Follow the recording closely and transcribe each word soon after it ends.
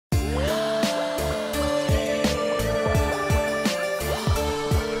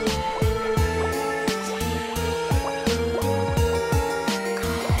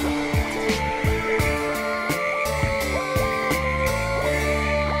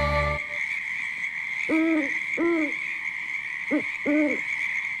Hey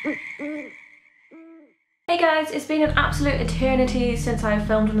guys, it's been an absolute eternity since I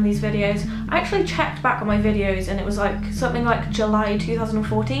filmed one of these videos. I actually checked back on my videos and it was like something like July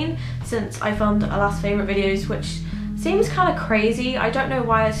 2014 since I filmed our last favourite videos, which seems kind of crazy. I don't know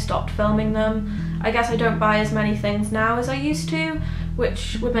why I stopped filming them. I guess I don't buy as many things now as I used to,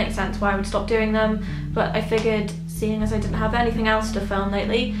 which would make sense why I would stop doing them, but I figured, seeing as I didn't have anything else to film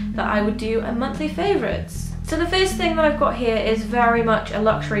lately, that I would do a monthly favourites. So the first thing that I've got here is very much a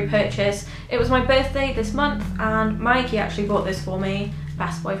luxury purchase. It was my birthday this month and Mikey actually bought this for me.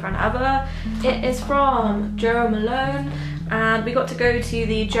 Best boyfriend ever. It is from Jo Malone and we got to go to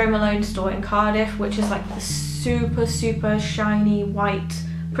the Jo Malone store in Cardiff, which is like the super shiny white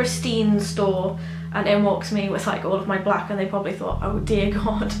pristine store, and in walks me with like all of my black and they probably thought, oh dear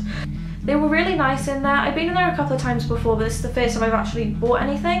god. They were really nice in there. I've been in there a couple of times before, but this is the first time I've actually bought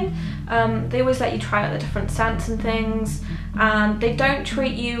anything. They always let you try out the different scents and things, and they don't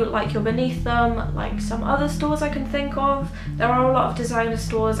treat you like you're beneath them like some other stores I can think of. There are a lot of designer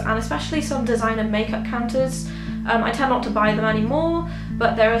stores and especially some designer makeup counters. I tend not to buy them anymore,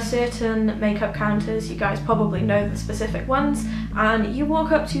 but there are certain makeup counters, you guys probably know the specific ones, and you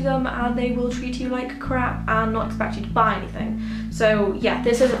walk up to them and they will treat you like crap and not expect you to buy anything. So yeah,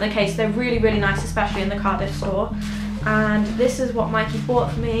 this isn't the case. They're really nice, especially in the Cardiff store. And this is what Mikey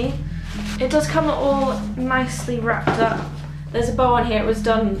bought for me. It does come all nicely wrapped up. There's a bow on here, it was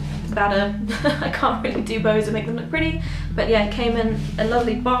done better. I can't really do bows and make them look pretty. But yeah, it came in a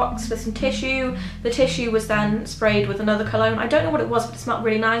lovely box with some tissue. The tissue was then sprayed with another cologne. I don't know what it was, but it smelled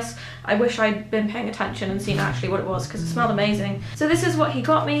really nice. I wish I'd been paying attention and seen actually what it was because it smelled amazing. So this is what he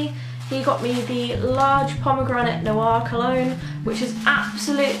got me. He got me the large Pomegranate Noir cologne, which is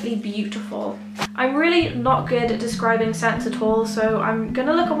absolutely beautiful. I'm really not good at describing scents at all, so I'm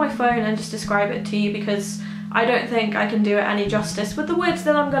gonna look on my phone and just describe it to you because I don't think I can do it any justice with the words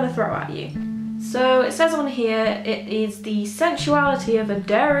that I'm gonna throw at you. So it says on here, it is the sensuality of a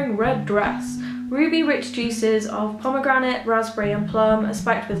daring red dress. Ruby rich juices of pomegranate, raspberry and plum are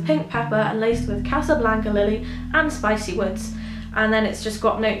spiked with pink pepper and laced with Casablanca lily and spicy woods. And then it's just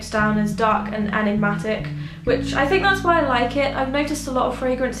got notes down as dark and enigmatic, which I think that's why I like it. I've noticed a lot of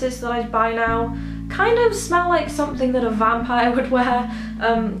fragrances that I buy now kind of smell like something that a vampire would wear.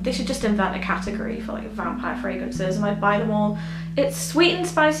 They should just invent a category for like vampire fragrances and I'd buy them all. It's sweet and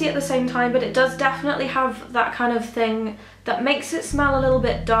spicy at the same time, but it does definitely have that kind of thing that makes it smell a little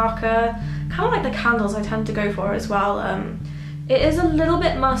bit darker, kind of like the candles I tend to go for as well. It is a little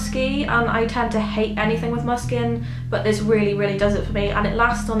bit musky and I tend to hate anything with musk in, but this really does it for me, and it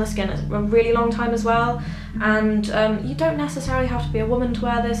lasts on the skin a really long time as well. And you don't necessarily have to be a woman to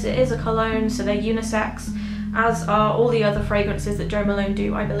wear this. It is a cologne, so they're unisex, as are all the other fragrances that Jo Malone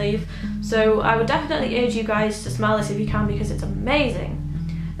do, I believe. So I would definitely urge you guys to smell this if you can because it's amazing.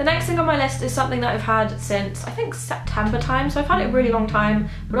 The next thing on my list is something that I've had since, I think, September time, so I've had it a really long time,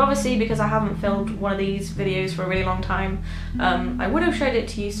 but obviously because I haven't filmed one of these videos for a really long time, I would have showed it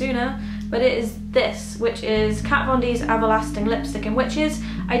to you sooner, but it is this, which is Kat Von D's Everlasting Lipstick in Witches.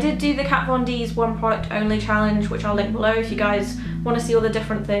 I did do the Kat Von D's one product only challenge, which I'll link below if you guys want to see all the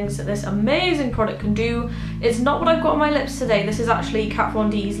different things that this amazing product can do. It's not what I've got on my lips today. This is actually Kat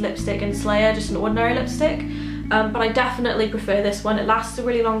Von D's lipstick in Slayer, just an ordinary lipstick. But I definitely prefer this one. It lasts a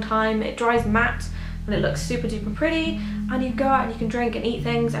really long time, it dries matte, and it looks super duper pretty, and you go out and you can drink and eat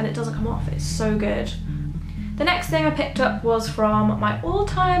things and it doesn't come off. It's so good. The next thing I picked up was from my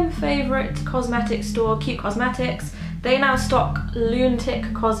all-time favourite cosmetic store, Cute Cosmetics. They now stock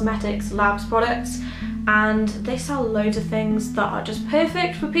Lunatick Cosmetics Labs products, and they sell loads of things that are just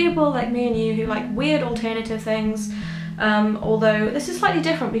perfect for people like me and you who like weird alternative things. Although this is slightly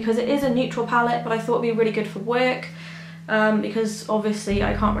different because it is a neutral palette, but I thought it'd be really good for work, because obviously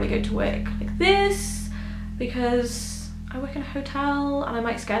I can't really go to work like this because I work in a hotel and I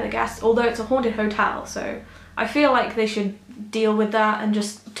might scare the guests, although it's a haunted hotel, so I feel like they should deal with that and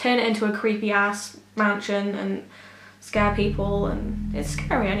just turn it into a creepy ass mansion and scare people, and it's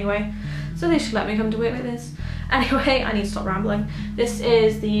scary anyway, so they should let me come to work like this. Anyway, I need to stop rambling. This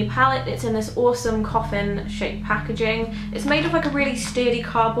is the palette. It's in this awesome coffin shaped packaging. It's made of like a really sturdy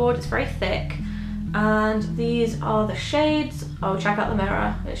cardboard. It's very thick. And these are the shades. Oh, check out the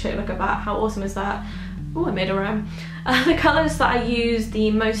mirror. It's shaped like a bat. How awesome is that? Oh, I made a rhyme. The colours that I use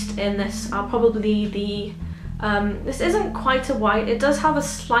the most in this are probably the this isn't quite a white. It does have a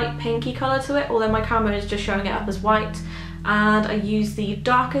slight pinky colour to it, although my camera is just showing it up as white. And I use the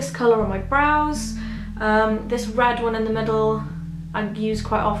darkest colour on my brows. This red one in the middle I use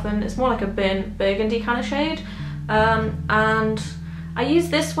quite often. It's more like a burgundy kind of shade. And I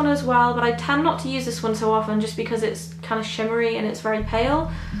use this one as well, but I tend not to use this one so often just because it's kind of shimmery and it's very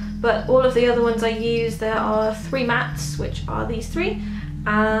pale. But all of the other ones I use, there are 3 mattes, which are these 3,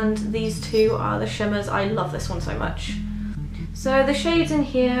 and these 2 are the shimmers. I love this one so much. So the shades in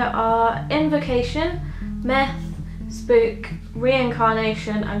here are Invocation, Myth, Spook,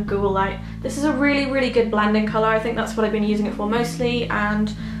 Reincarnation and Google Light. This is a really good blending colour. I think that's what I've been using it for mostly,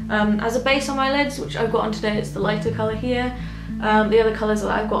 and as a base on my lids, which I've got on today, it's the lighter colour here. The other colours that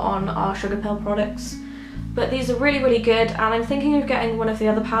I've got on are Sugar Pill products. But these are really good, and I'm thinking of getting one of the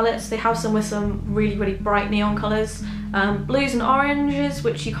other palettes. They have some with some really bright neon colours, blues and oranges,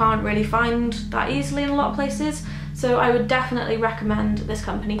 which you can't really find that easily in a lot of places. So I would definitely recommend this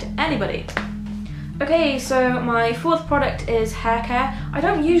company to anybody. Okay, so my 4th product is hair care. I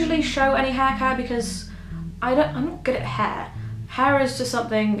don't usually show any hair care because I'm not good at hair. Hair is just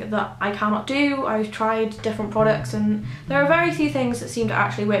something that I cannot do. I've tried different products and there are very few things that seem to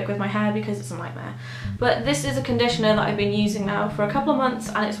actually work with my hair because it's a nightmare. But this is a conditioner that I've been using now for a couple of months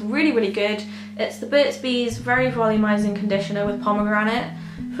and it's really good. It's the Burt's Bees Very Volumizing Conditioner with Pomegranate.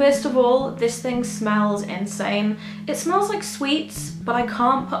 First of all, this thing smells insane. It smells like sweets, but I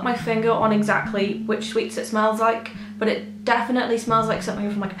can't put my finger on exactly which sweets it smells like, but it definitely smells like something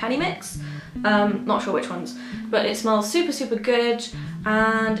from like a penny mix. Not sure which ones, but it smells super good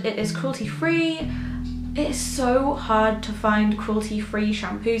and it is cruelty free. It is so hard to find cruelty free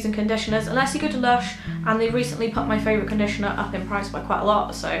shampoos and conditioners unless you go to Lush, and they recently put my favourite conditioner up in price by quite a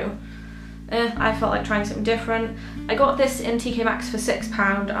lot, so I felt like trying something different. I got this in TK Maxx for £6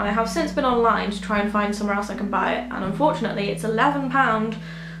 and I have since been online to try and find somewhere else I can buy it, and unfortunately it's £11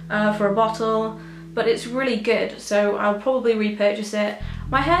 for a bottle, but it's really good, so I'll probably repurchase it.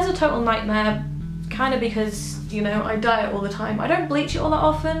 My hair's a total nightmare, kind of because, you know, I dye it all the time. I don't bleach it all that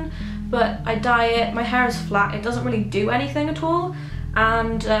often, but I dye it. My hair is flat, it doesn't really do anything at all,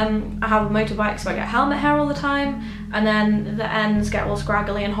 and I have a motorbike, so I get helmet hair all the time, and then the ends get all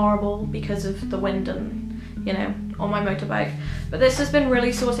scraggly and horrible because of the wind and, you know, on my motorbike. But this has been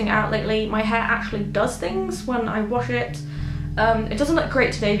really sorting out lately. My hair actually does things when I wash it. It doesn't look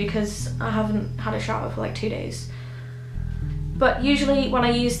great today because I haven't had a shower for like 2 days. But usually when I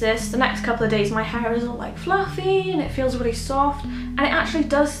use this, the next couple of days my hair is all like fluffy and it feels really soft, and it actually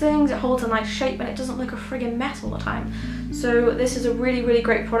does things. It holds a nice shape and it doesn't look a friggin' mess all the time. So this is a really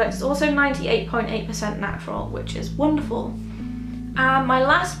great product. It's also 98.8% natural, which is wonderful. And my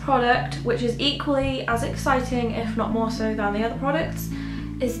last product, which is equally as exciting, if not more so than the other products,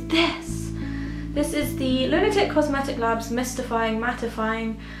 is this. This is the Lunatick Cosmetic Labs Mystifying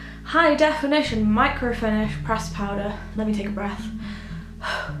Mattifying High Definition Micro Finish Pressed Powder. Let me take a breath.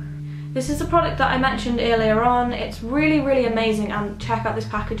 This is the product that I mentioned earlier on. It's really amazing, and check out this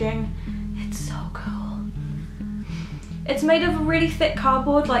packaging. It's so cool. It's made of a really thick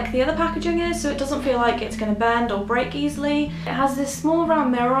cardboard like the other packaging is, so it doesn't feel like it's going to bend or break easily. It has this small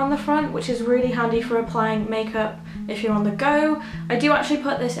round mirror on the front, which is really handy for applying makeup if you're on the go. I do actually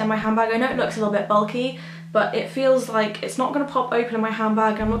put this in my handbag. I know it looks a little bit bulky, but it feels like it's not going to pop open in my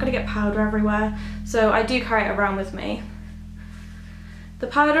handbag. I'm not going to get powder everywhere, so I do carry it around with me. The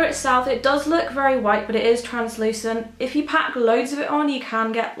powder itself, it does look very white, but it is translucent. If you pack loads of it on, you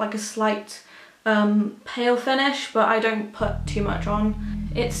can get like a slight pale finish, but I don't put too much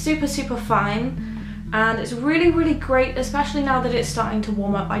on. It's super fine, and it's really great, especially now that it's starting to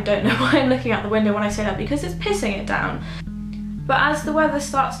warm up. I don't know why I'm looking out the window when I say that, because it's pissing it down. But as the weather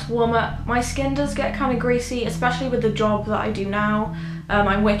starts to warm up, my skin does get kind of greasy, especially with the job that I do now.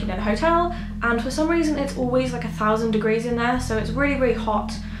 I'm working in a hotel, and for some reason it's always like 1,000 degrees in there, so it's really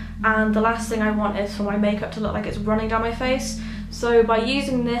hot, and the last thing I want is for my makeup to look like it's running down my face. So by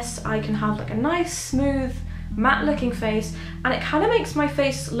using this, I can have like a nice, smooth, matte looking face, and it kind of makes my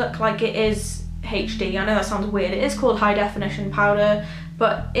face look like it is HD. I know that sounds weird. It is called high definition powder,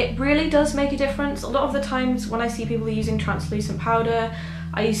 but it really does make a difference. A lot of the times when I see people using translucent powder,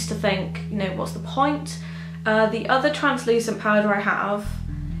 I used to think, you know, what's the point? The other translucent powder I have,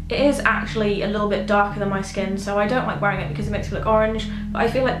 it is actually a little bit darker than my skin, so I don't like wearing it because it makes me look orange, but I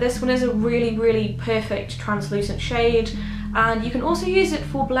feel like this one is a really perfect translucent shade. And you can also use it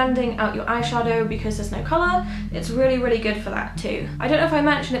for blending out your eyeshadow because there's no colour. It's really good for that too. I don't know if I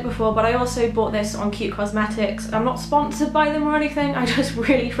mentioned it before, but I also bought this on Cute Cosmetics. I'm not sponsored by them or anything, I just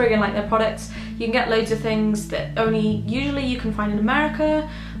really friggin' like their products. You can get loads of things that only usually you can find in America,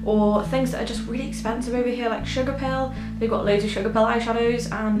 or things that are just really expensive over here, like Sugar Pill. They've got loads of Sugar Pill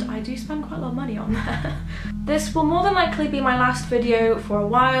eyeshadows, and I do spend quite a lot of money on that. This will more than likely be my last video for a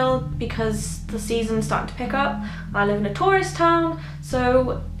while because the season's starting to pick up. I live in a tourist town,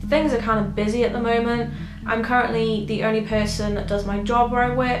 so things are kind of busy at the moment, I'm currently the only person that does my job where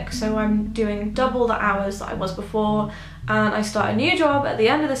I work, so I'm doing double the hours that I was before, and I start a new job at the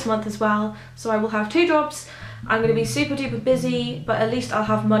end of this month as well, so I will have 2 jobs. I'm going to be super duper busy, but at least I'll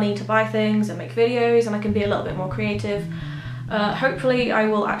have money to buy things and make videos, and I can be a little bit more creative. Hopefully I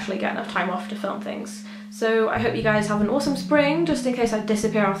will actually get enough time off to film things. So I hope you guys have an awesome spring, just in case I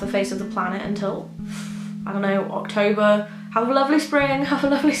disappear off the face of the planet until, I don't know, October. Have a lovely spring, have a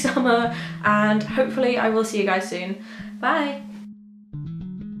lovely summer, and hopefully I will see you guys soon. Bye!